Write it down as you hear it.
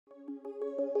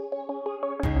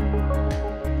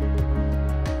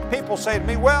people say to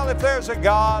me, well, if there's a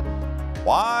God,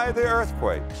 why the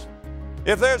earthquakes?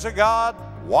 If there's a God,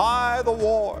 why the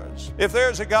wars? If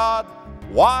there's a God,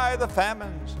 why the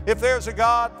famines? If there's a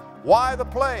God, why the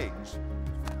plagues?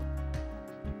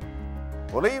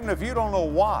 Well, even if you don't know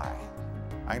why,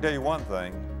 I can tell you one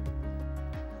thing,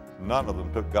 none of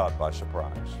them took God by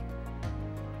surprise.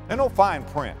 There's no fine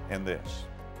print in this.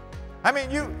 I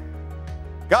mean,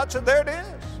 God said, there it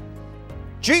is.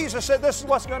 Jesus said, this is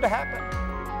what's going to happen.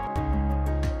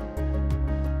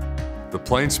 The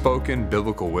plain-spoken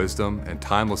biblical wisdom and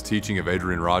timeless teaching of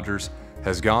Adrian Rogers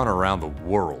has gone around the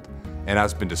world and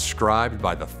has been described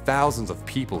by the thousands of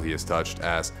people he has touched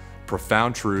as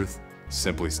profound truth,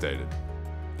 simply stated.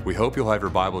 We hope you'll have your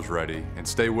Bibles ready and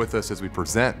stay with us as we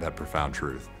present that profound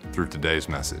truth through today's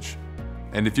message.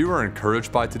 And if you are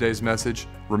encouraged by today's message,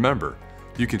 remember,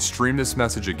 you can stream this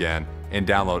message again and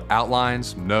download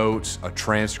outlines, notes, a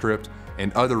transcript,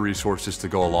 and other resources to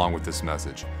go along with this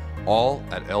message, all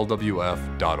at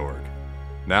lwf.org.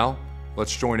 Now,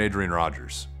 let's join Adrian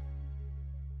Rogers.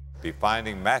 Be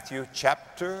finding Matthew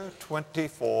chapter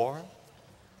 24.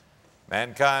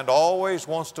 Mankind always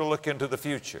wants to look into the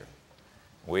future.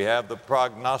 We have the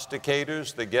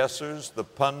prognosticators, the guessers, the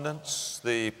pundits,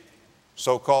 the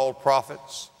so-called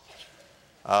prophets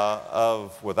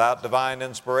without divine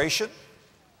inspiration.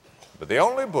 But the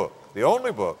only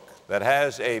book that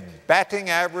has a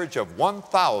batting average of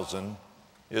 1,000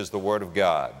 is the Word of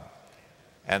God.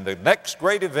 And the next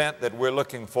great event that we're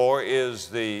looking for is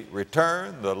the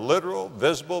return, the literal,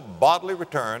 visible, bodily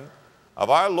return of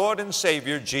our Lord and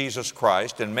Savior, Jesus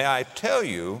Christ. And may I tell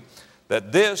you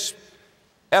that this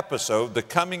episode, the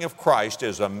coming of Christ,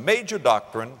 is a major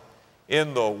doctrine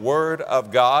in the Word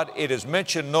of God. It is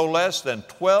mentioned no less than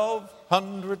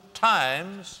 1,200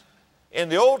 times in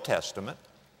the Old Testament,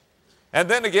 and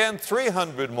then again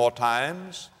 300 more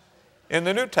times in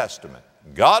the New Testament.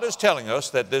 God is telling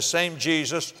us that this same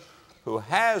Jesus who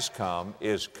has come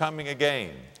is coming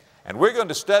again. And we're going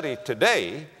to study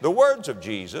today the words of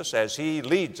Jesus as He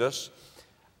leads us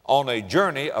on a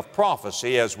journey of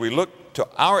prophecy as we look to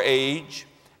our age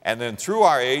and then through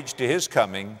our age to His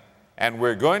coming. And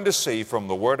we're going to see from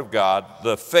the Word of God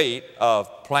the fate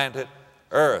of planet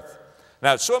Earth.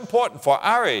 Now, it's so important for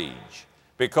our age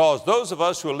because those of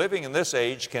us who are living in this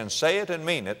age can say it and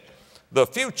mean it. The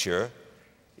future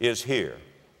is here.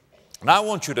 And I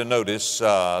want you to notice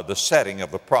the setting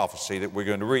of the prophecy that we're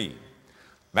going to read.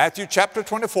 Matthew chapter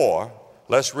 24,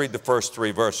 let's read the first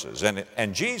 3 verses.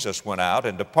 And Jesus went out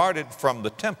and departed from the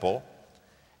temple,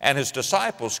 and His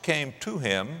disciples came to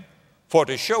Him for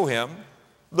to show Him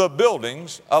the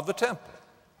buildings of the temple.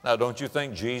 Now, don't you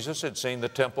think Jesus had seen the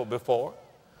temple before?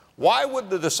 Why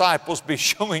would the disciples be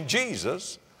showing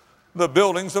Jesus the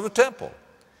buildings of the temple?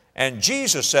 And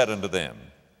Jesus said unto them,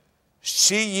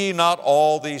 see ye not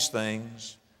all these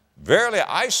things? Verily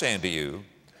I say unto you,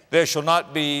 there shall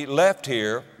not be left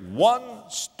here one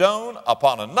stone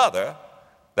upon another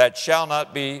that shall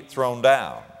not be thrown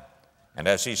down. And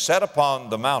as He sat upon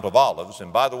the Mount of Olives,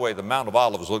 and by the way, the Mount of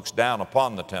Olives looks down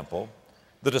upon the temple,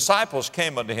 the disciples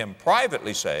came unto Him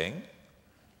privately, saying,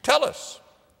 tell us,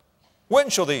 when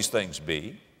shall these things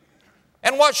be?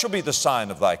 And what shall be the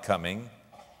sign of thy coming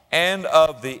and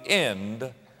of the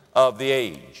end of the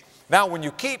age? Now, when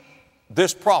you keep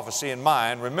this prophecy in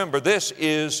mind, remember this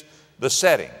is the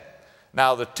setting.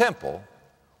 Now, the temple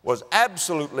was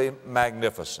absolutely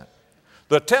magnificent.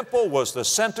 The temple was the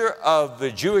center of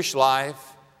the Jewish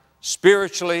life,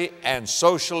 spiritually and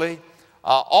socially.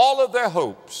 All of their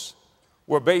hopes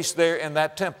were based there in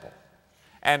that temple.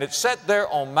 And it's set there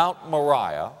on Mount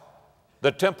Moriah,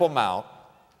 the Temple Mount,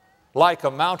 like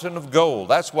a mountain of gold.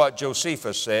 That's what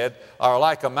Josephus said, or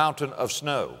like a mountain of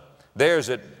snow. There's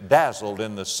it dazzled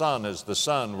in the sun as the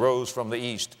sun rose from the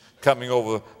east coming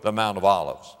over the Mount of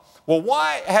Olives. Well,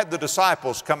 why had the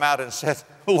disciples come out and said,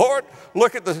 Lord,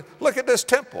 look at this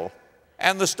temple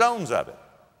and the stones of it?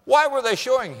 Why were they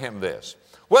showing Him this?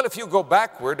 Well, if you go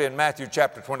backward in Matthew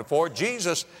chapter 24,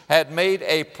 Jesus had made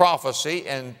a prophecy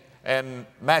in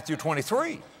Matthew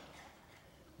 23.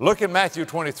 Look in Matthew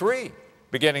 23,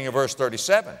 beginning in verse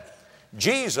 37.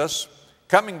 Jesus,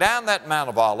 coming down that Mount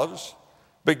of Olives,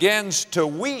 begins to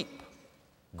weep,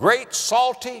 great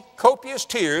salty, copious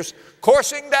tears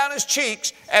coursing down His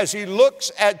cheeks as He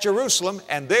looks at Jerusalem,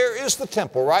 and there is the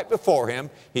temple right before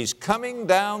Him. He's coming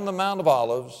down the Mount of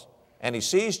Olives, and He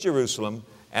sees Jerusalem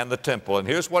and the temple. And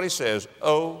here's what He says,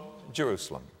 O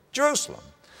Jerusalem, Jerusalem,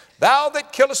 thou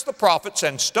that killest the prophets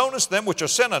and stonest them which are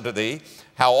sent unto thee,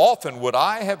 how often would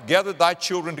I have gathered thy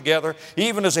children together,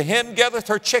 even as a hen gathereth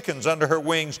her chickens under her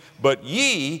wings, but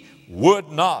ye would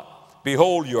not.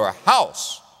 Behold, your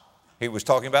house He was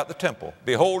talking about the temple.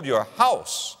 Behold, your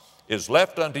house is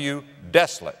left unto you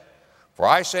desolate. For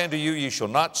I say unto you, ye shall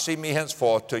not see me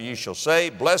henceforth till ye shall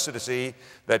say, blessed is he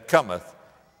that cometh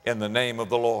in the name of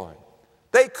the Lord.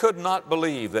 They could not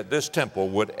believe that this temple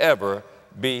would ever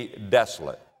be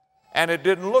desolate. And it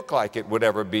didn't look like it would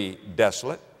ever be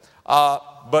desolate.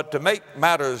 But to make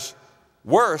matters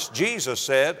worse, Jesus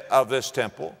said of this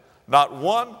temple, not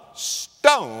one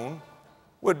stone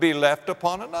would be left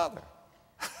upon another.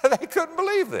 They couldn't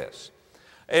believe this.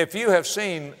 If you have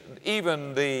seen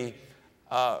even the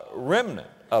remnant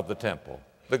of the temple,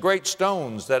 the great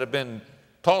stones that have been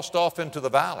tossed off into the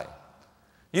valley,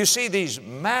 you see these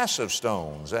massive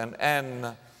stones, and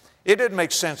it didn't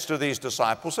make sense to these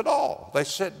disciples at all. They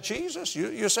said, Jesus,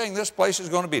 you're saying this place is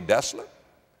going to be desolate?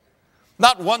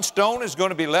 Not one stone is going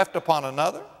to be left upon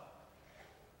another?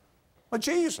 Well,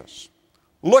 Jesus,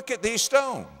 look at these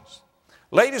stones.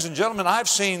 Ladies and gentlemen, I've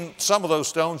seen some of those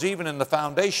stones even in the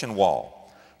foundation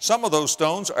wall. Some of those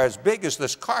stones are as big as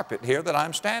this carpet here that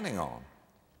I'm standing on.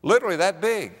 Literally that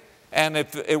big. And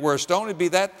if it were a stone, it'd be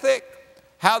that thick.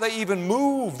 How they even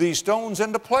move these stones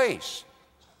into place,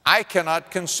 I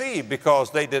cannot conceive,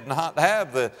 because they did not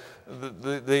have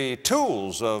the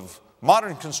tools of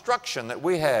modern construction that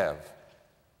we have.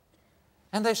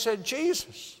 And they said,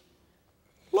 Jesus,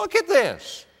 look at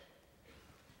this.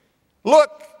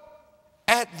 Look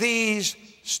at these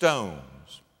stones.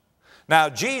 Now,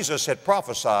 Jesus had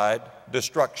prophesied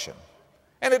destruction,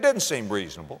 and it didn't seem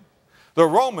reasonable. The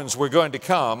Romans were going to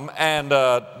come and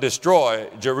destroy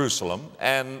Jerusalem,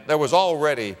 and there was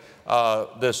already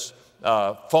this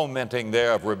fomenting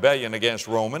there of rebellion against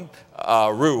Roman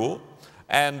rule,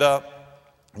 and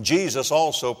Jesus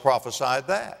also prophesied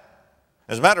that.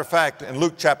 As a matter of fact, in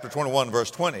Luke chapter 21,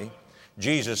 verse 20,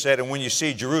 Jesus said, and when you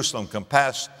see Jerusalem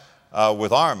compassed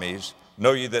with armies,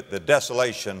 know ye that the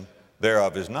desolation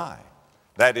thereof is nigh.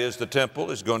 That is, the temple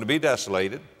is going to be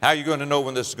desolated. How are you going to know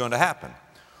when this is going to happen?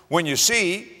 When you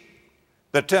see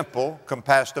the temple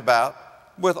compassed about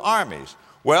with armies.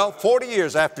 Well, 40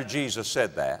 years after Jesus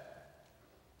said that,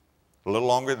 a little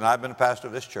longer than I've been a pastor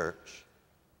of this church,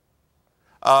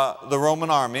 the Roman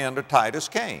army under Titus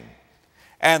came,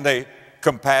 and they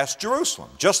compassed Jerusalem,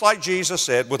 just like Jesus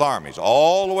said, with armies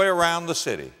all the way around the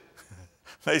city.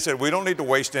 They said, we don't need to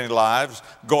waste any lives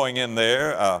going in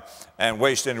there and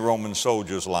waste any Roman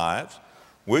soldiers' lives.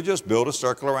 We'll just build a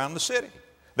circle around the city.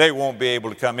 They won't be able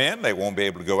to come in. They won't be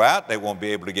able to go out. They won't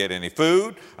be able to get any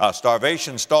food.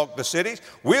 Starvation stalked the cities.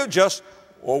 We'll just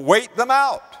wait them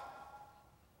out.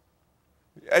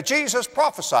 Jesus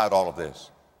prophesied all of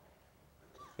this.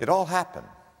 It all happened.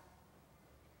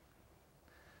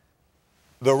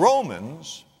 The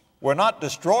Romans were not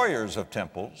destroyers of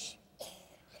temples.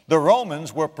 The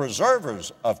Romans were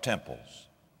preservers of temples.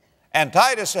 And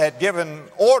Titus had given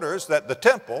orders that the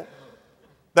temple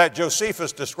that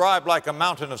Josephus described like a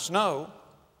mountain of snow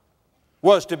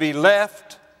was to be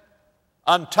left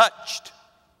untouched.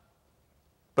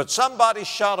 But somebody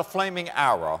shot a flaming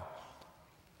arrow,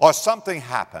 or something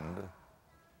happened,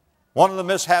 one of the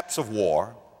mishaps of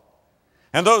war,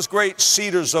 and those great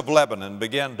cedars of Lebanon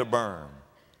began to burn.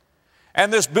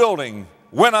 And this building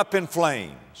went up in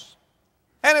flames,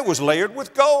 and it was layered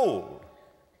with gold.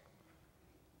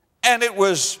 And it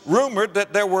was rumored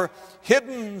that there were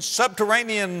hidden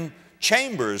subterranean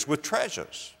chambers with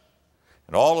treasures.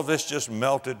 And all of this just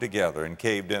melted together and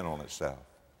caved in on itself.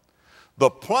 The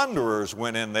plunderers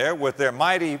went in there with their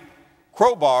mighty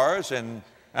crowbars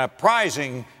and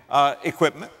prizing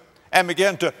equipment and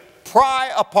began to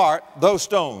pry apart those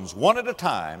stones one at a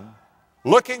time,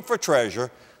 looking for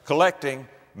treasure, collecting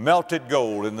melted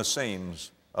gold in the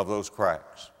seams of those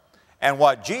cracks. And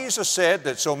what Jesus said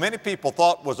that so many people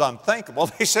thought was unthinkable,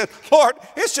 they said, Lord,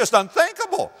 it's just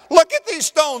unthinkable. Look at these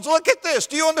stones. Look at this.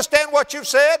 Do you understand what you've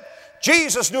said?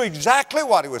 Jesus knew exactly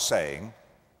what he was saying.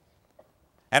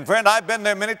 And friend, I've been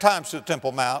there many times to the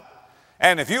Temple Mount.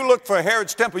 And if you look for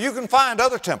Herod's temple, you can find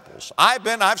other temples.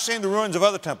 I've seen the ruins of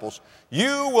other temples.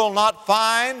 You will not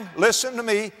find, listen to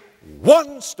me,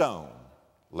 one stone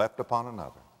left upon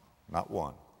another. Not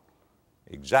one.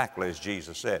 Exactly as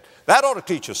Jesus said. That ought to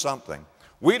teach us something.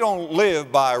 We don't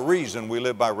live by reason, we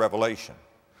live by revelation.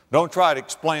 Don't try to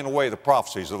explain away the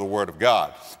prophecies of the Word of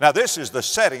God. Now, this is the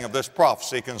setting of this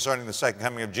prophecy concerning the second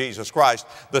coming of Jesus Christ.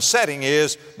 The setting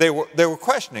is they were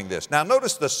questioning this. Now,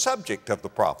 notice the subject of the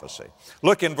prophecy.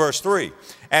 Look in verse 3.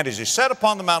 And as he sat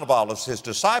upon the Mount of Olives, his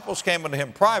disciples came unto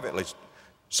him privately,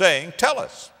 saying, Tell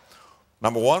us,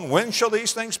 number one, when shall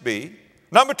these things be?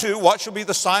 Number two, what shall be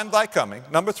the sign of thy coming?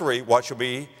 Number three, what shall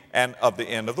be and of the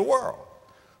end of the world?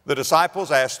 The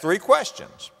disciples asked three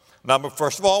questions.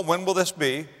 First of all, when will this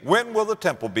be? When will the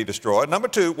temple be destroyed? Number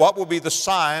two, what will be the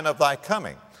sign of thy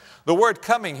coming? The word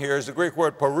coming here is the Greek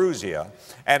word parousia,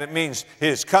 and it means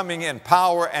his coming in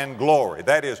power and glory.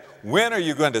 That is, when are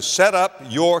you going to set up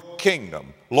your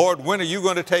kingdom? Lord, when are you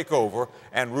going to take over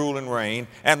and rule and reign?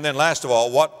 And then last of all,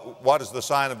 what is the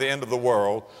sign of the end of the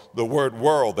world? The word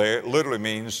world there literally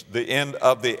means the end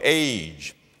of the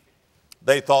age.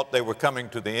 They thought they were coming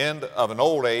to the end of an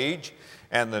old age,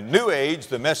 and the new age,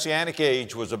 the messianic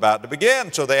age, was about to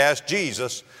begin. So they asked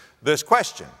Jesus this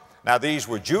question. Now, these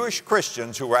were Jewish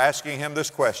Christians who were asking him this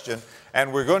question,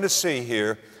 and we're going to see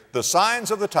here the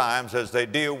signs of the times as they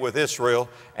deal with Israel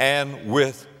and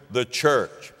with the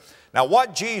church. Now,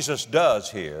 what Jesus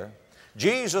does here,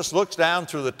 Jesus looks down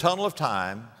through the tunnel of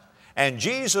time, and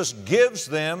Jesus gives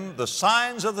them the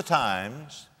signs of the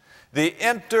times, the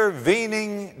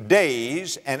intervening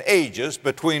days and ages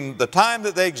between the time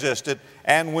that they existed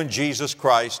and when Jesus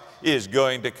Christ is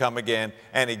going to come again,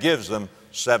 and he gives them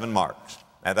 7 marks.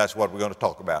 And that's what we're going to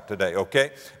talk about today,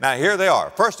 okay? Now, here they are.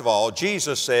 First of all,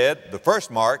 Jesus said the first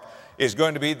mark is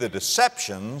going to be the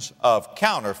deceptions of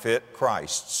counterfeit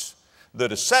Christs. The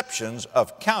deceptions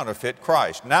of counterfeit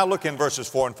Christ. Now look in verses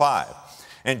 4 and 5.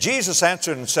 And Jesus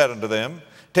answered and said unto them,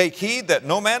 Take heed that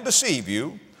no man deceive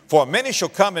you, for many shall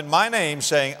come in my name,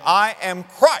 saying, I am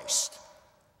Christ,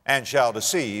 and shall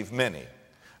deceive many.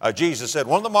 Jesus said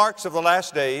one of the marks of the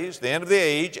last days, the end of the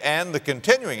age, and the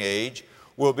continuing age,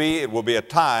 it will be a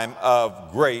time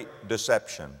of great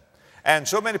deception. And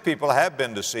so many people have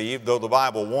been deceived, though the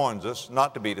Bible warns us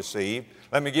not to be deceived.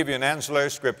 Let me give you an ancillary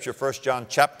scripture, 1 John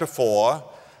chapter 4,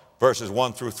 verses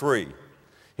 1 through 3.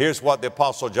 Here's what the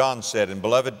Apostle John said, And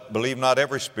beloved, believe not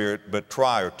every spirit, but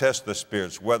try or test the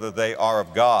spirits, whether they are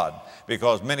of God,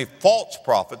 because many false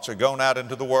prophets are gone out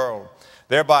into the world.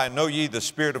 Thereby know ye the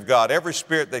Spirit of God. Every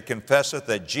spirit that confesseth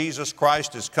that Jesus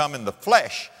Christ is come in the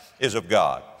flesh is of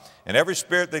God. And every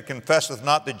spirit that confesseth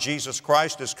not that Jesus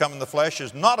Christ is come in the flesh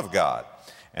is not of God.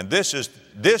 And this is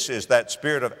that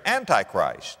spirit of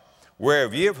Antichrist,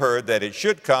 whereof ye have heard that it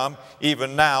should come,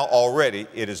 even now already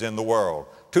it is in the world.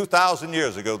 2,000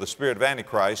 years ago, the spirit of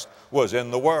Antichrist was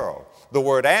in the world. The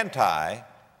word Antichrist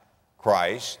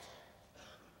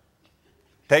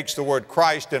takes the word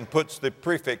Christ and puts the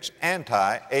prefix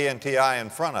anti, A-N-T-I, in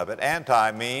front of it.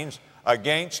 Anti means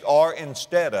against or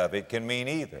instead of. It can mean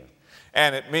either.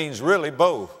 And it means really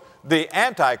both. The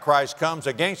Antichrist comes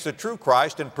against the true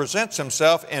Christ and presents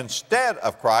himself instead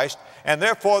of Christ, and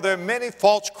therefore there are many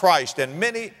false Christs and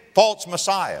many false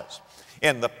Messiahs.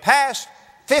 In the past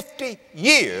 50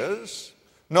 years,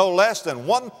 no less than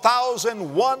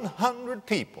 1,100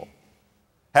 people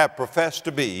have professed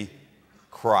to be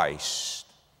Christ.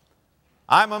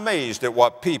 I'm amazed at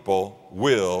what people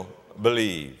will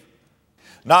believe.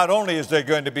 Not only is there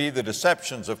going to be the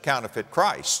deceptions of counterfeit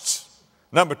Christs,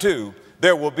 number two,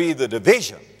 there will be the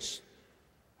divisions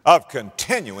of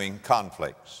continuing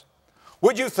conflicts.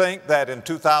 Would you think that in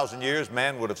 2,000 years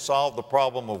man would have solved the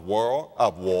problem of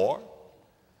war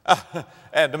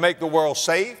and to make the world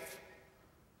safe?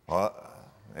 Well,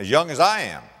 as young as I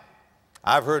am,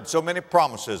 I've heard so many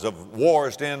promises of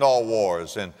wars to end all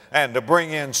wars and to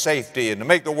bring in safety and to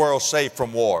make the world safe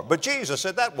from war. But Jesus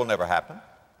said that will never happen.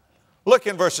 Look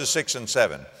in verses 6 and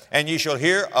 7. And ye shall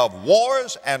hear of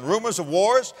wars and rumors of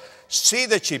wars. See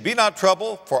that ye be not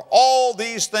troubled, for all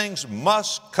these things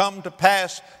must come to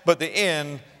pass, but the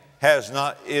end is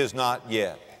not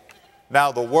yet.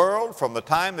 Now the world, from the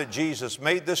time that Jesus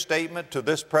made this statement to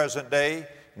this present day,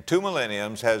 2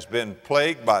 millenniums, has been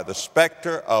plagued by the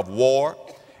specter of war.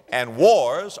 And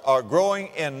wars are growing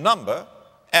in number,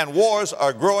 and wars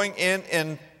are growing in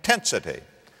intensity.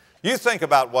 You think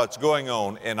about what's going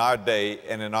on in our day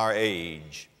and in our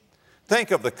age.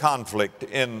 Think of the conflict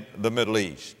in the Middle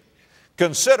East.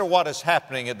 Consider what is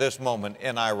happening at this moment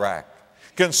in Iraq.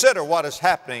 Consider what is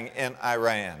happening in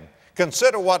Iran.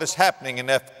 Consider what is happening in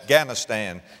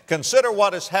Afghanistan. Consider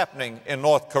what is happening in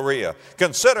North Korea.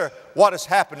 Consider what is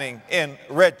happening in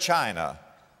Red China,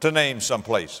 to name some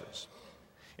places.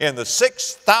 In the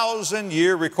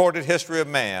 6,000-year recorded history of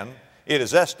man, it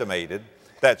is estimated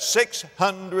that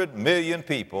 600 million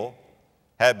people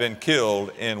have been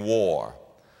killed in war.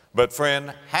 But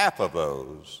friend, half of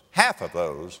those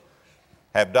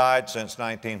have died since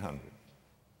 1900.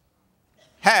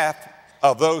 Half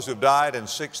of those who've died in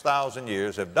 6,000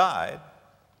 years have died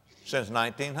since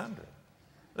 1900.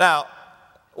 Now,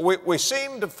 we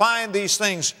seem to find these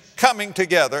things coming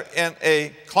together in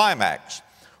a climax.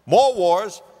 More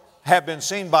wars have been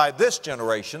seen by this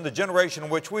generation, the generation in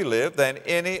which we live, than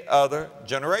any other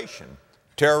generation.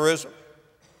 Terrorism,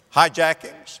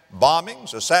 hijackings,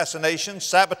 bombings, assassinations,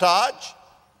 sabotage,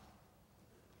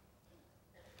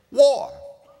 war.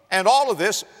 And all of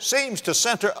this seems to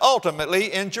center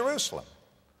ultimately in Jerusalem.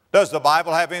 Does the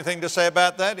Bible have anything to say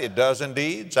about that? It does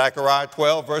indeed. Zechariah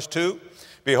 12, verse 2.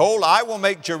 Behold, I will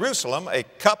make Jerusalem a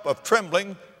cup of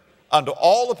trembling unto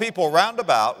all the people round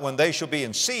about when they shall be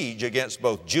in siege against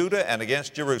both Judah and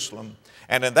against Jerusalem.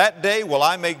 And in that day will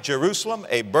I make Jerusalem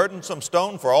a burdensome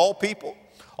stone for all people.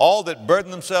 All that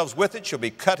burden themselves with it shall be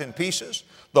cut in pieces,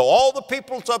 though all the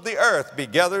peoples of the earth be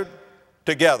gathered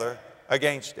together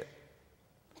against it.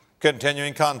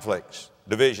 Continuing conflicts,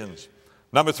 divisions.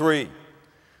 Number 3,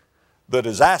 the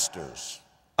disasters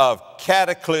of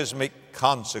cataclysmic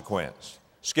consequence.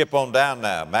 Skip on down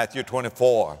now, Matthew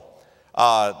 24.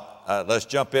 Let's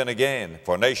jump in again.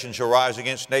 For nation shall rise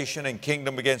against nation and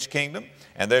kingdom against kingdom.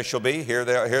 And there shall be, here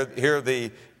are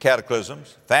the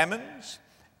cataclysms, famines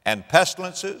and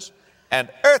pestilences and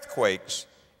earthquakes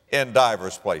in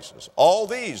divers places. All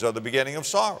these are the beginning of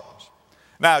sorrows.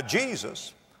 Now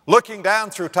Jesus, looking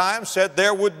down through time, said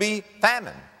there would be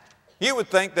famine. You would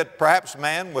think that perhaps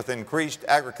man with increased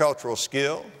agricultural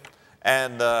skill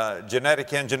and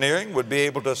genetic engineering would be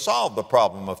able to solve the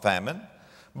problem of famine.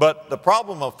 But the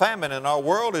problem of famine in our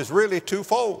world is really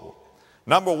twofold.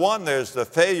 Number one, there's the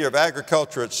failure of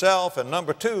agriculture itself, and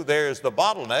number two, there's the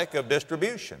bottleneck of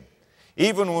distribution.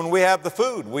 Even when we have the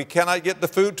food, we cannot get the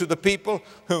food to the people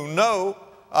who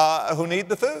need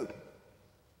the food.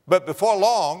 But before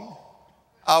long,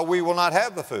 we will not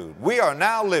have the food. We are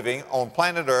now living on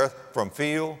planet Earth from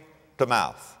field to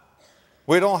mouth.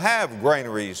 We don't have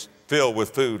granaries filled with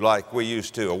food like we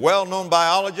used to. A well-known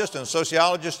biologist and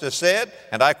sociologist has said,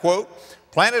 and I quote,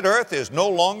 "Planet Earth is no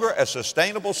longer a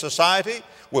sustainable society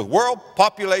with world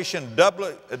population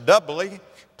doubling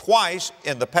twice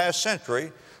in the past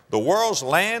century. The world's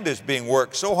land is being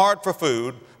worked so hard for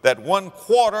food that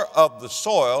 1/4 of the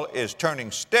soil is turning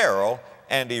sterile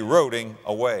and eroding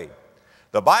away."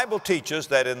 The Bible teaches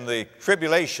that in the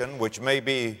tribulation, which may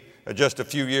be just a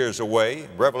few years away,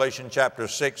 Revelation chapter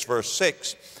 6, verse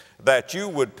 6, that you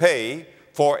would pay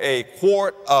for a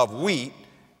quart of wheat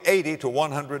 $80 to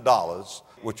 $100,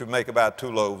 which would make about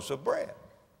 2 loaves of bread.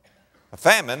 A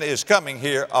famine is coming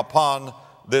here upon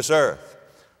this earth.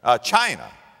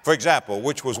 China, for example,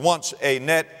 which was once a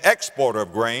net exporter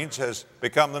of grains, has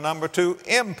become the number 2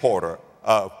 importer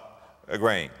of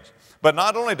grains. But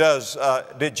not only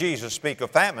did Jesus speak of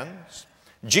famines,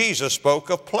 Jesus spoke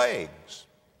of plagues.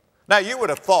 Now, you would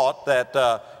have thought that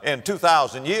in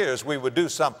 2,000 years we would do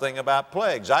something about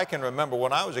plagues. I can remember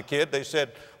when I was a kid, they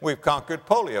said, we've conquered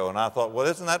polio. And I thought, well,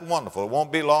 isn't that wonderful? It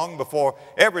won't be long before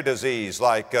every disease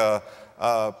like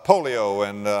polio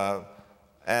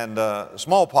and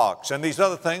smallpox and these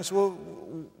other things,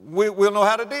 we'll know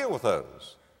how to deal with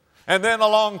those. And then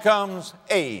along comes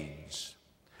AIDS.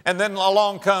 And then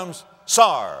along comes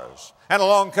SARS. And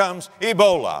along comes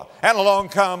Ebola. And along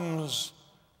comes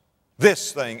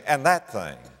this thing and that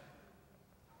thing.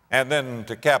 And then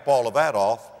to cap all of that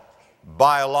off,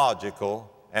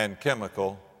 biological and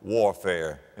chemical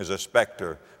warfare is a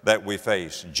specter that we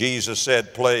face. Jesus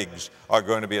said plagues are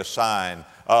going to be a sign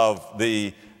of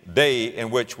the day in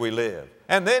which we live.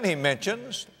 And then he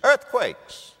mentions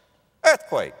earthquakes.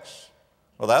 Earthquakes.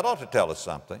 Well, that ought to tell us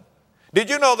something. Did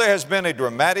you know there has been a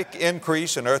dramatic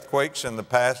increase in earthquakes in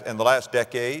the last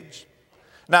decades?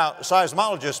 Now,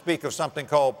 seismologists speak of something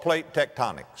called plate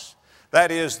tectonics.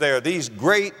 That is, there are these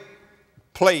great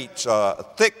plates,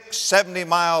 thick,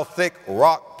 70-mile thick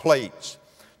rock plates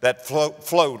that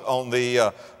float on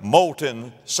the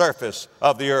molten surface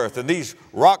of the earth. And these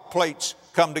rock plates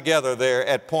come together there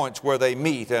at points where they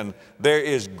meet, and there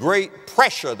is great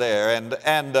pressure there.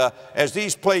 And as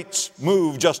these plates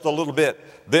move just a little bit,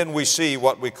 then we see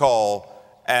what we call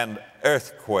an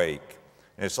earthquake.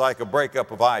 It's like a breakup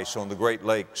of ice on the Great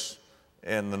Lakes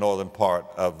in the northern part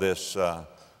of this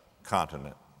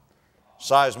continent.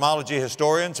 Seismology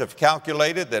historians have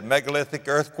calculated that megalithic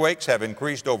earthquakes have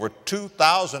increased over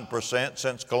 2,000%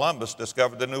 since Columbus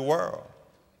discovered the New World.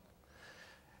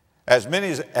 As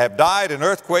many have died in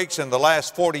earthquakes in the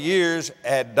last 40 years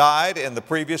had died in the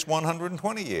previous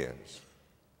 120 years.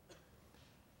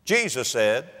 Jesus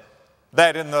said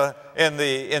that in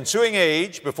the ensuing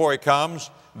age, before he comes,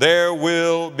 there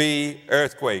will be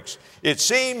earthquakes. It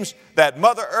seems that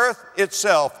Mother Earth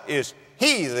itself is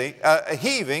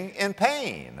heaving in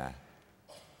pain.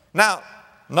 Now,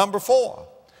 number 4,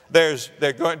 there's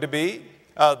going to be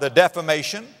the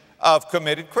defamation of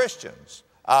committed Christians.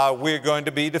 We're going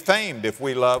to be defamed if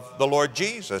we love the Lord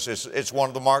Jesus. It's one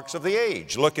of the marks of the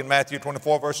age. Look in Matthew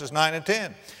 24, verses 9 and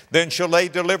 10. Then shall they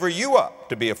deliver you up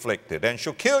to be afflicted, and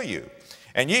shall kill you.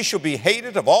 And ye shall be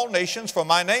hated of all nations for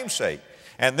my name's sake.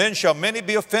 And then shall many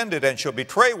be offended, and shall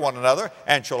betray one another,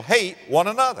 and shall hate one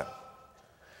another.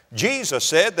 Jesus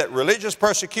said that religious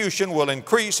persecution will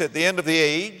increase at the end of the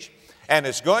age, and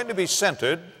it's going to be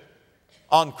centered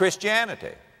on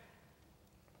Christianity.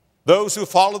 Those who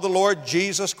follow the Lord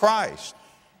Jesus Christ.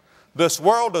 This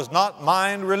world does not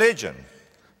mind religion,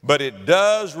 but it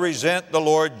does resent the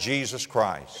Lord Jesus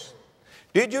Christ.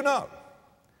 Did you know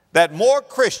that more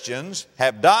Christians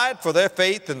have died for their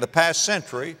faith in the past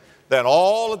century than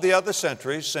all of the other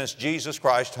centuries since Jesus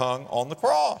Christ hung on the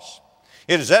cross?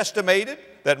 It is estimated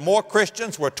that more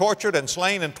Christians were tortured and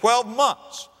slain in 12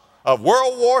 months of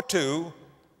World War II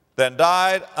than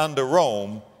died under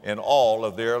Rome in all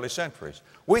of the early centuries.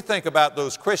 We think about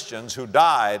those Christians who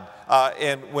died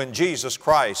when Jesus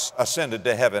Christ ascended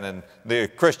to heaven and the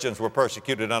Christians were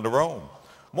persecuted under Rome.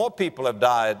 More people have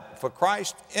died for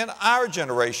Christ in our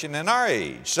generation, in our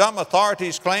age. Some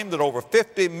authorities claim that over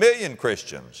 50 million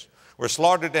Christians were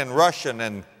slaughtered in Russian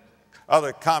and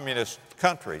other communist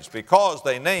countries because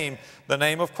they named the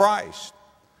name of Christ.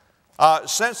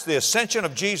 Since the ascension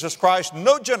of Jesus Christ,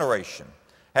 no generation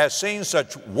has seen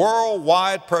such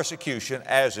worldwide persecution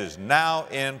as is now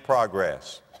in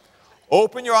progress.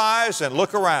 Open your eyes and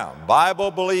look around.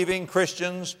 Bible-believing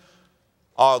Christians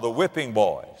are the whipping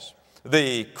boys.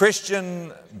 The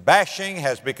Christian bashing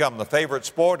has become the favorite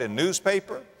sport in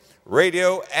newspaper,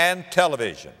 radio, and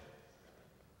television.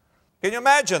 Can you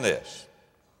imagine this?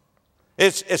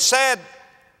 It's sad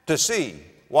to see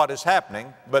what is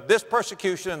happening, but this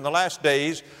persecution in the last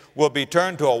days will be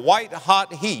turned to a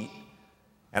white-hot heat,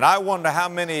 and I wonder how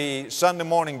many Sunday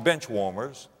morning bench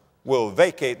warmers will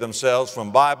vacate themselves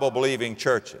from Bible-believing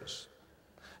churches.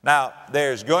 Now,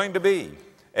 there's going to be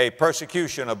a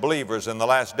persecution of believers in the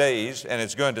last days, and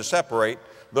it's going to separate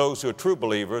those who are true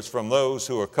believers from those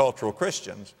who are cultural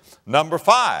Christians. Number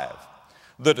 5,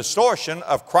 the distortion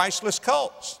of Christless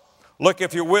cults. Look,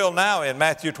 if you will, now in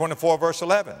Matthew 24, verse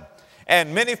 11.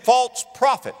 And many false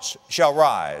prophets shall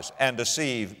rise and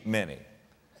deceive many.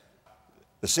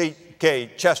 The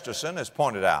C.K. Chesterton has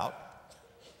pointed out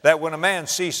that when a man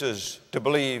ceases to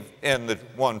believe in the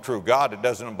one true God, it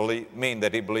doesn't mean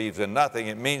that he believes in nothing.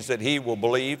 It means that he will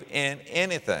believe in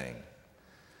anything.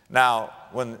 Now,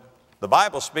 when the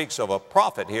Bible speaks of a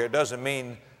prophet here, it doesn't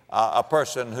mean a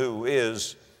person who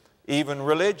is even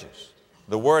religious.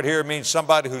 The word here means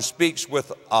somebody who speaks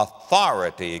with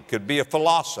authority. It could be a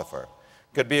philosopher.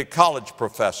 It could be a college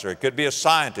professor. It could be a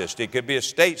scientist. It could be a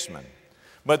statesman.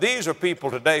 But these are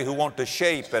people today who want to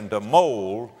shape and to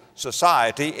mold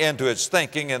society into its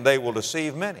thinking, and they will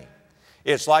deceive many.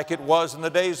 It's like it was in the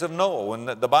days of Noah, when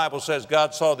the Bible says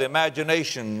God saw the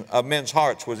imagination of men's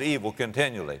hearts was evil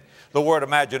continually. The word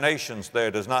imaginations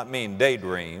there does not mean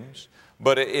daydreams,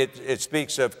 but it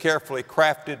speaks of carefully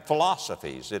crafted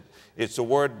philosophies. It's a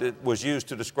word that was used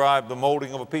to describe the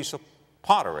molding of a piece of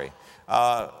pottery.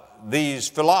 These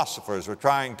philosophers were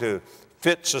trying to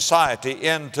fit society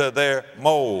into their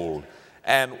mold.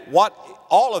 And what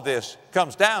all of this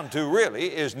comes down to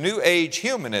really is New Age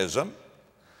humanism,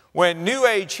 when New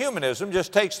Age humanism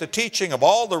just takes the teaching of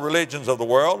all the religions of the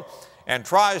world and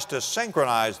tries to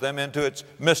synchronize them into its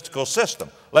mystical system.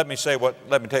 Let me tell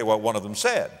you what one of them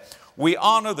said. We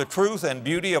honor the truth and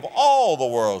beauty of all the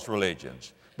world's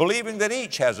religions, believing that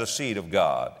each has a seed of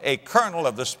God, a kernel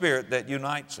of the Spirit that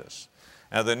unites us.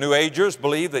 Now, the New Agers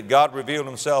believe that God revealed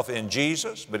himself in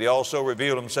Jesus, but he also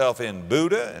revealed himself in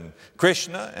Buddha and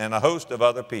Krishna and a host of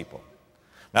other people.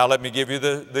 Now, let me give you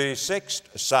the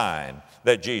sixth sign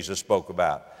that Jesus spoke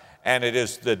about, and it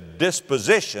is the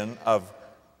disposition of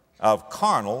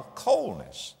carnal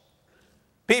coldness.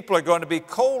 People are going to be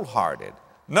cold-hearted.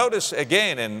 Notice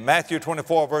again in Matthew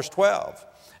 24, verse 12,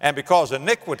 and because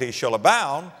iniquity shall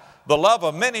abound, the love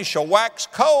of many shall wax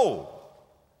cold.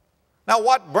 Now,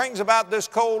 what brings about this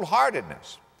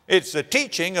cold-heartedness? It's the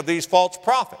teaching of these false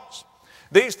prophets.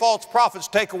 These false prophets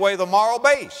take away the moral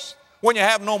base. When you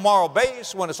have no moral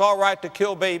base, when it's all right to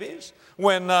kill babies,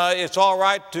 when it's all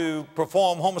right to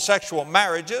perform homosexual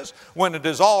marriages, when it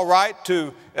is all right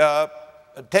to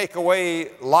take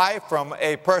away life from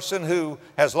a person who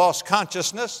has lost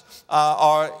consciousness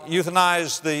or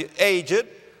euthanize the aged,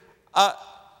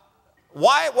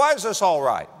 why is this all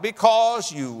right?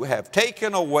 Because you have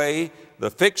taken away the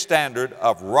fixed standard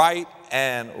of right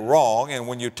and wrong, and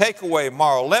when you take away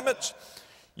moral limits,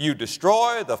 you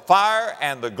destroy the fire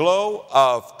and the glow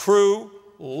of true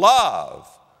love.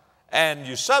 And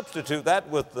you substitute that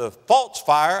with the false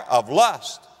fire of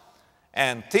lust.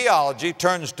 And theology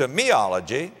turns to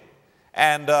meology.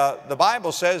 And the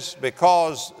Bible says,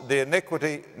 because the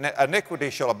iniquity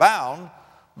shall abound,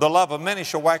 the love of many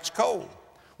shall wax cold.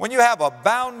 When you have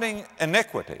abounding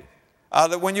iniquity,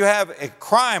 that when you have a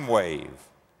crime wave,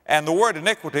 and the word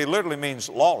iniquity literally means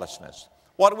lawlessness,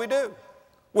 what do?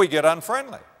 We get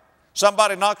unfriendly.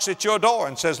 Somebody knocks at your door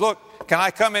and says, look, can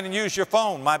I come in and use your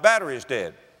phone? My battery is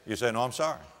dead. You say, no, I'm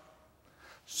sorry.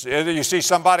 You see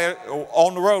somebody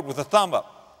on the road with a thumb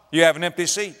up. You have an empty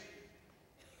seat.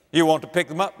 You want to pick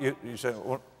them up. You say,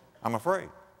 well, I'm afraid.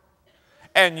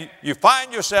 And you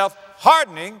find yourself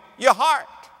hardening your heart.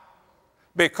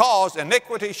 Because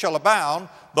iniquity shall abound,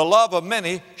 the love of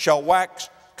many shall wax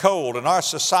cold. And our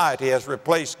society has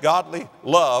replaced godly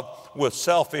love with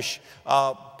selfish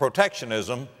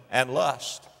protectionism and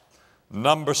lust.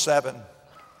 Number 7,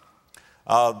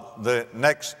 the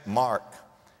next mark,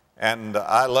 and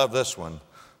I love this one,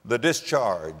 the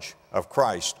discharge of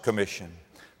Christ's commission.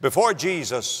 Before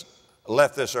Jesus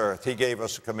left this earth, he gave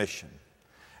us a commission.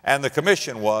 And the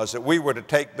commission was that we were to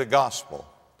take the gospel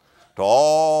to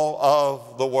all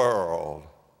of the world,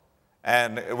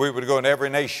 and we were to go in every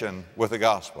nation with the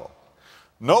gospel.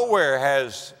 Nowhere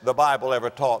has the Bible ever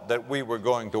taught that we were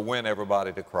going to win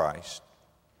everybody to Christ.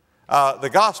 The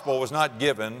gospel was not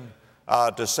given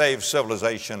to save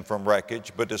civilization from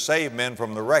wreckage, but to save men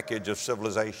from the wreckage of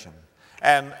civilization.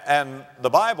 And the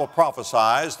Bible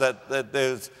prophesies that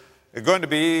there's going to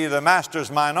be the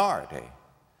master's minority,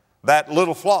 that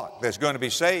little flock that's going to be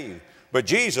saved. But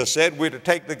Jesus said we're to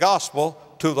take the gospel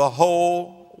to the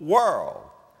whole world.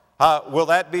 Will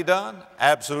that be done?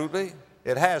 Absolutely.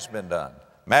 It has been done.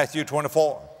 Matthew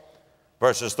 24,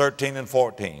 verses 13 and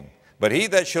 14. But he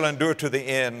that shall endure to the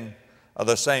end,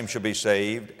 the same shall be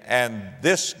saved. And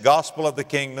this gospel of the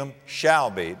kingdom shall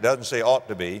be, it doesn't say ought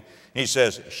to be, he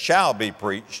says shall be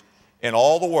preached in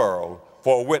all the world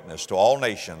for a witness to all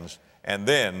nations, and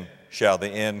then shall the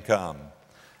end come.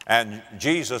 And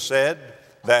Jesus said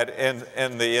that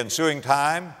in the ensuing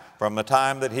time, from the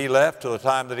time that he left to the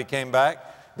time that he came back,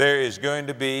 there is going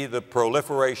to be the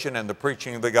proliferation and the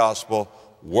preaching of the gospel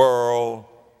worldwide.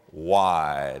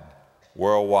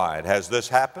 Worldwide. Has this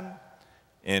happened?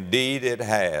 Indeed it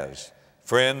has.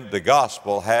 Friend, the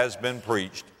gospel has been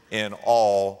preached in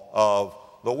all of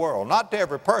the world. Not to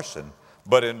every person,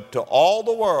 but into all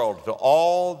the world, to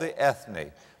all the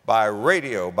ethne, by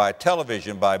radio, by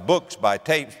television, by books, by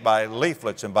tapes, by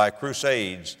leaflets, and by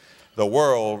crusades. The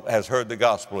world has heard the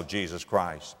gospel of Jesus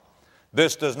Christ.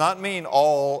 This does not mean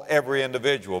every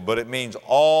individual, but it means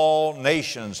all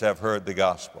nations have heard the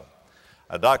gospel.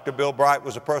 Dr. Bill Bright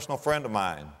was a personal friend of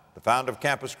mine, the founder of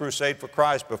Campus Crusade for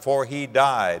Christ. Before he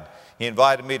died, he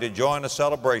invited me to join a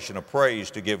celebration of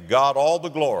praise to give God all the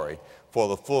glory for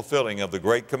the fulfilling of the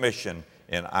Great Commission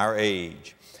in our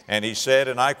age. And he said,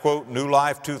 and I quote, New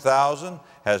Life 2000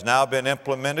 has now been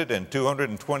implemented in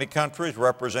 220 countries,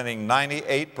 representing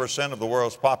 98% of the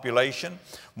world's population.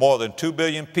 More than 2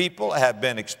 billion people have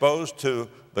been exposed to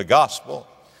the gospel.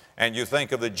 And you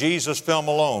think of the Jesus film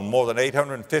alone, more than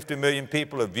 850 million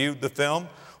people have viewed the film,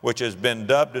 which has been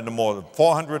dubbed into more than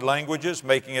 400 languages,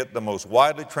 making it the most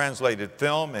widely translated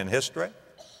film in history.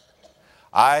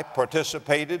 I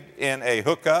participated in a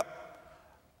hookup,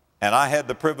 and I had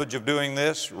the privilege of doing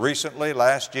this recently,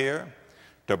 last year,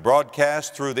 to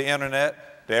broadcast through the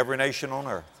internet to every nation on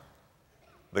earth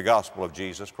the gospel of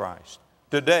Jesus Christ.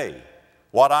 Today,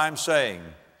 what I'm saying,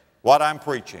 what I'm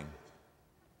preaching,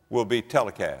 will be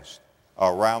telecast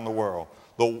around the world.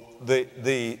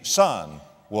 The sun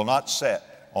will not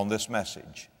set on this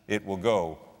message. It will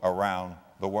go around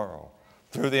the world.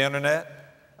 Through the internet,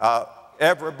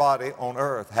 everybody on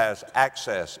earth has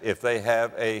access, if they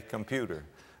have a computer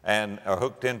and are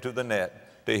hooked into the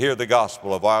net, to hear the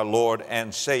gospel of our Lord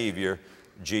and Savior,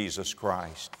 Jesus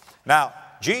Christ. Now,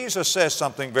 Jesus says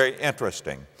something very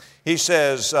interesting. He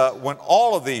says, when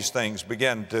all of these things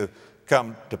begin to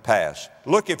come to pass,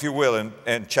 look, if you will,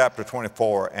 in chapter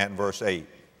 24 and verse 8.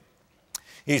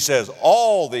 He says,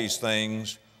 all these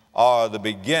things are the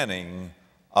beginning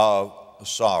of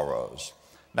sorrows.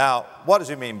 Now, what does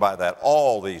he mean by that?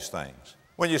 All these things.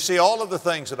 When you see all of the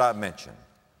things that I've mentioned,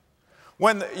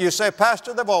 when you say,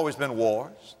 Pastor, there have always been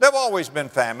wars, there have always been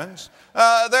famines,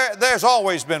 there's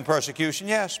always been persecution,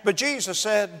 yes. But Jesus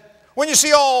said, when you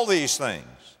see all these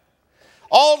things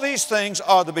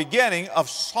are the beginning of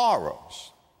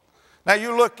sorrows. Now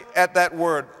you look at that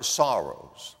word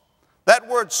sorrows. That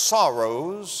word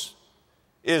sorrows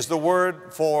is the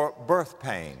word for birth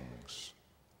pains.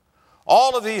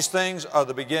 All of these things are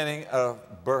the beginning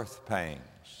of birth pains.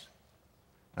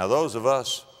 Now those of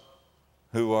us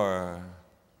who are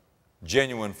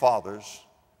genuine fathers,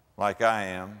 like I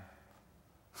am,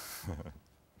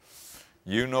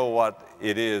 you know what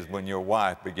it is when your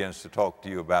wife begins to talk to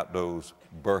you about those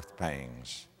birth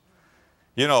pains.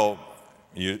 You know,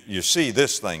 you see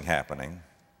this thing happening,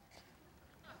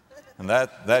 And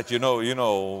that you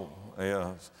know,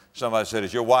 somebody said,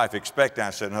 is your wife expecting?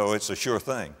 I said, no, it's a sure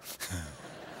thing.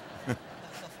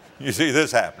 You see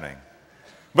this happening.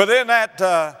 But then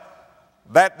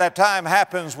that time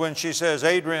happens when she says,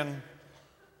 Adrian,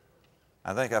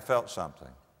 I think I felt something.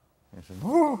 He said,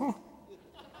 whoa.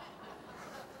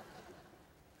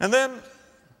 And then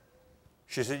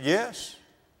she said, yes,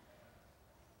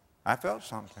 I felt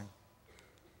something.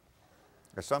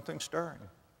 There's something stirring.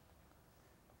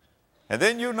 And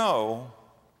then you know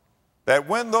that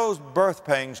when those birth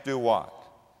pangs do what?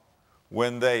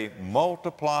 When they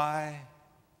multiply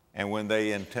and when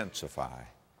they intensify,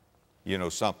 you know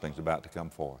something's about to come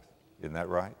forth. Isn't that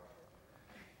right?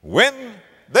 When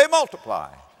they multiply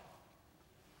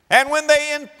and when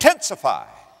they intensify,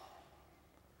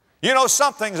 you know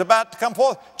something's about to come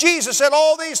forth. Jesus said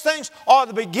all these things are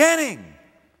the beginning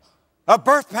of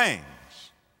birth pains.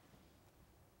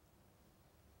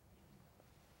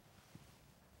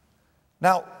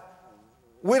 Now,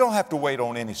 we don't have to wait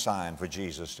on any sign for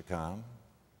Jesus to come.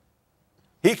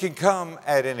 He can come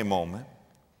at any moment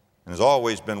and has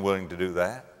always been willing to do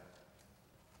that.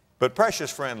 But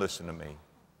precious friend, listen to me.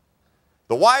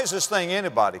 The wisest thing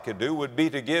anybody could do would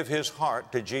be to give his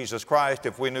heart to Jesus Christ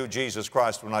if we knew Jesus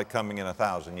Christ was not coming in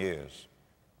 1,000 years.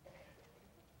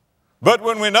 But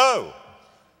when we know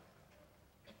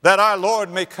that our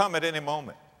Lord may come at any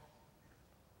moment,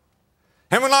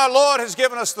 and when our Lord has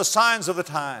given us the signs of the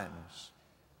times,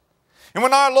 and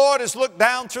when our Lord has looked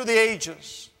down through the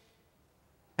ages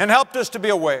and helped us to be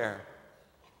aware,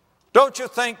 don't you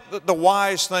think that the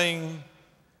wise thing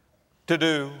to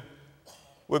do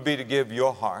would be to give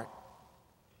your heart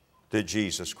to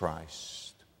Jesus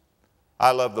Christ?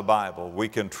 I love the Bible. We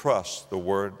can trust the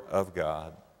Word of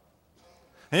God.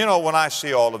 And you know, when I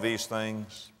see all of these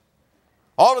things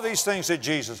that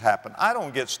Jesus happened, I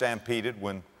don't get stampeded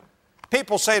when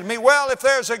people say to me, well, if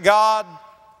there's a God,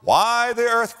 why the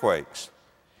earthquakes?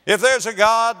 If there's a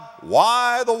God,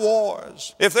 why the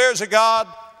wars? If there's a God,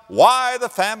 why the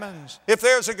famines? If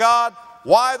there's a God,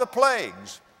 why the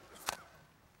plagues?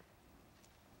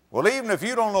 Well, even if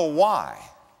you don't know why,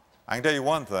 I can tell you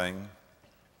one thing,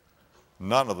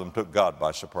 none of them took God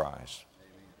by surprise.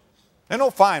 There's no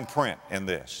fine print in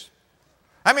this.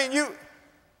 I mean,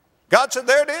 God said,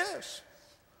 there it is.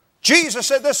 Jesus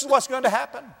said, this is what's going to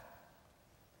happen.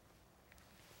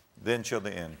 Then shall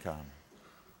the end come.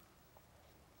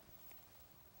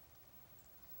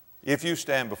 If you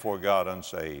stand before God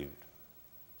unsaved,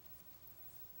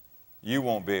 you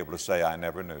won't be able to say, I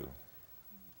never knew,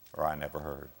 or I never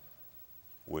heard.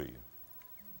 Will you?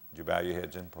 Would you bow your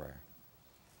heads in prayer?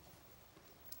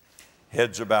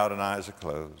 Heads are bowed and eyes are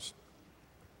closed.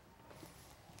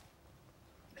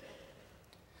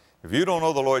 If you don't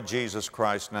know the Lord Jesus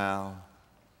Christ now,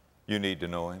 you need to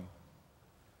know Him.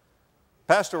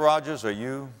 Pastor Rogers, are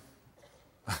you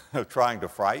trying to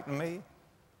frighten me?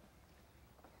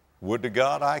 Would to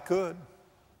God I could.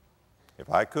 If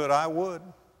I could, I would.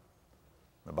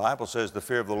 The Bible says the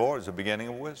fear of the Lord is the beginning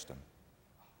of wisdom.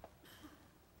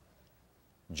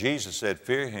 Jesus said,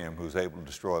 fear Him who's able to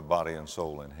destroy body and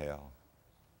soul in hell.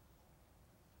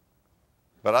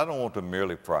 But I don't want to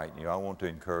merely frighten you. I want to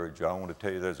encourage you. I want to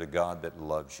tell you there's a God that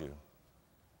loves you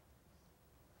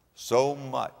so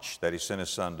much that He sent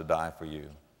His Son to die for you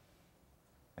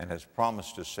and has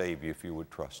promised to save you if you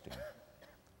would trust Him.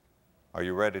 Are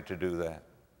you ready to do that?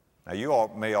 Now, you all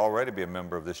may already be a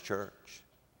member of this church.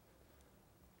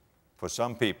 For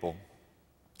some people,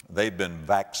 they've been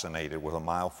vaccinated with a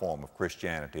mild form of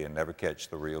Christianity and never catch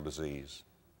the real disease.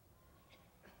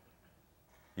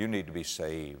 You need to be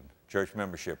saved. Church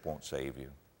membership won't save you.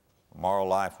 Moral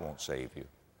life won't save you.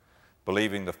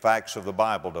 Believing the facts of the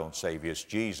Bible don't save you. It's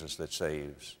Jesus that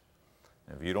saves.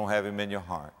 And if you don't have Him in your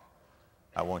heart,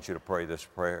 I want you to pray this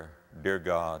prayer. Dear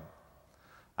God,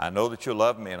 I know that you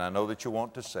love me and I know that you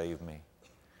want to save me.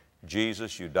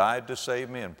 Jesus, you died to save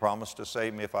me and promised to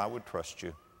save me if I would trust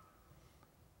you.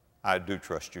 I do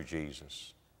trust you,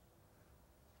 Jesus.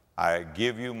 I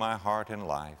give you my heart and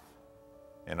life,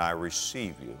 and I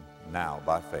receive you now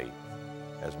by faith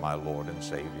as my Lord and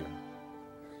Savior.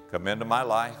 Come into my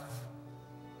life,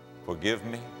 forgive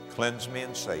me, cleanse me,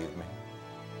 and save me,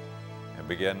 and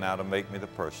begin now to make me the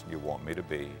person you want me to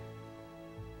be.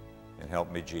 And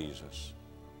help me, Jesus,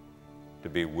 to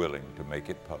be willing to make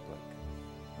it public,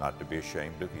 not to be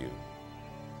ashamed of you.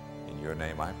 In your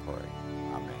name I pray.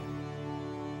 Amen.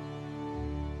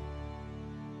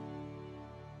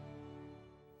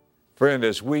 Friend,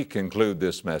 as we conclude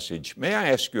this message, may I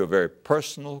ask you a very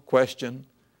personal question,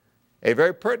 a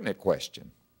very pertinent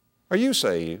question. Are you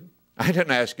saved? I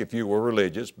didn't ask if you were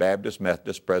religious, Baptist,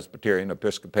 Methodist, Presbyterian,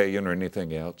 Episcopalian, or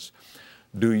anything else.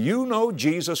 Do you know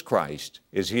Jesus Christ?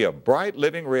 Is He a bright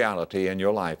living reality in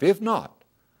your life? If not,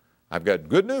 I've got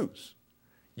good news.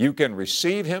 You can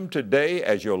receive Him today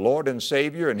as your Lord and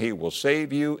Savior, and He will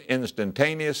save you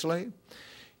instantaneously.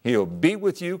 He'll be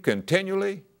with you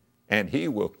continually, and He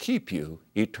will keep you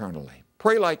eternally.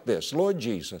 Pray like this: Lord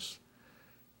Jesus,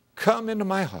 come into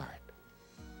my heart,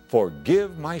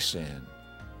 forgive my sin,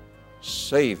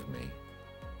 save me,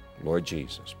 Lord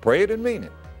Jesus. Pray it and mean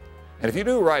it. And if you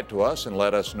do, write to us and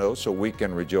let us know so we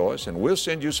can rejoice, and we'll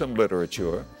send you some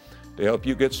literature to help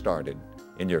you get started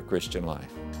in your Christian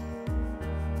life.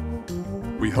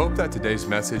 We hope that today's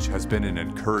message has been an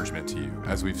encouragement to you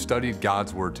as we've studied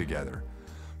God's Word together.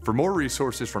 For more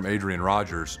resources from Adrian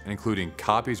Rogers, including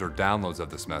copies or downloads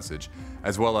of this message,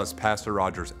 as well as Pastor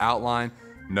Rogers' outline,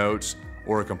 notes,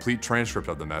 or a complete transcript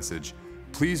of the message,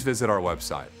 please visit our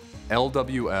website,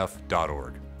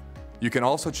 lwf.org. You can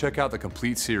also check out the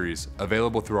complete series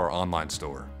available through our online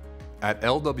store. At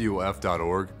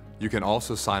lwf.org, you can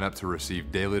also sign up to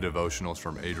receive daily devotionals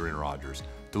from Adrian Rogers,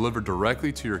 delivered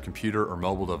directly to your computer or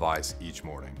mobile device each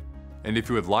morning. And if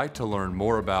you would like to learn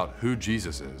more about who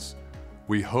Jesus is,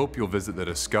 we hope you'll visit the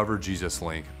Discover Jesus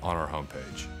link on our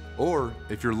homepage. Or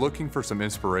if you're looking for some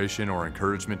inspiration or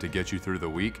encouragement to get you through the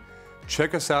week,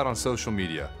 check us out on social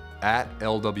media at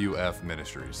LWF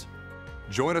Ministries.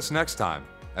 Join us next time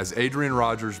as Adrian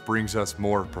Rogers brings us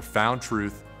more profound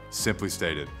truth, simply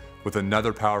stated, with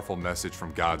another powerful message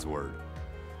from God's Word.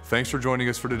 Thanks for joining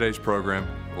us for today's program.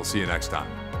 We'll see you next time.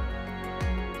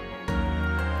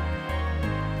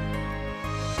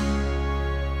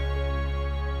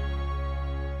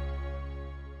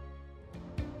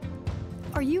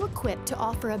 Are you equipped to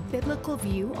offer a biblical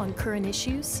view on current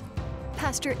issues?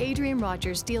 Pastor Adrian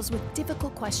Rogers deals with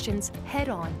difficult questions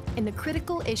head-on in the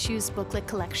Critical Issues booklet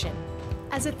collection.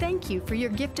 As a thank you for your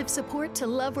gift of support to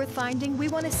Love Worth Finding, we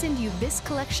want to send you this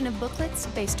collection of booklets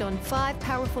based on 5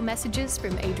 powerful messages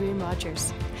from Adrian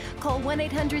Rogers. Call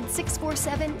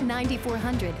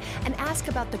 1-800-647-9400 and ask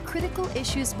about the Critical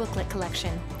Issues booklet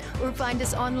collection, or find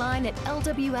us online at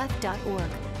lwf.org.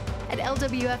 At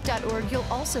lwf.org, you'll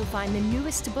also find the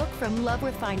newest book from Love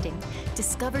Worth Finding,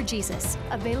 Discover Jesus,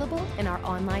 available in our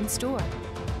online store.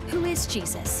 Who is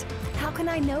Jesus? How can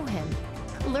I know Him?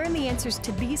 Learn the answers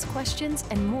to these questions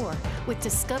and more with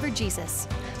Discover Jesus.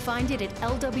 Find it at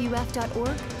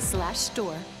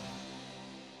lwf.org/store.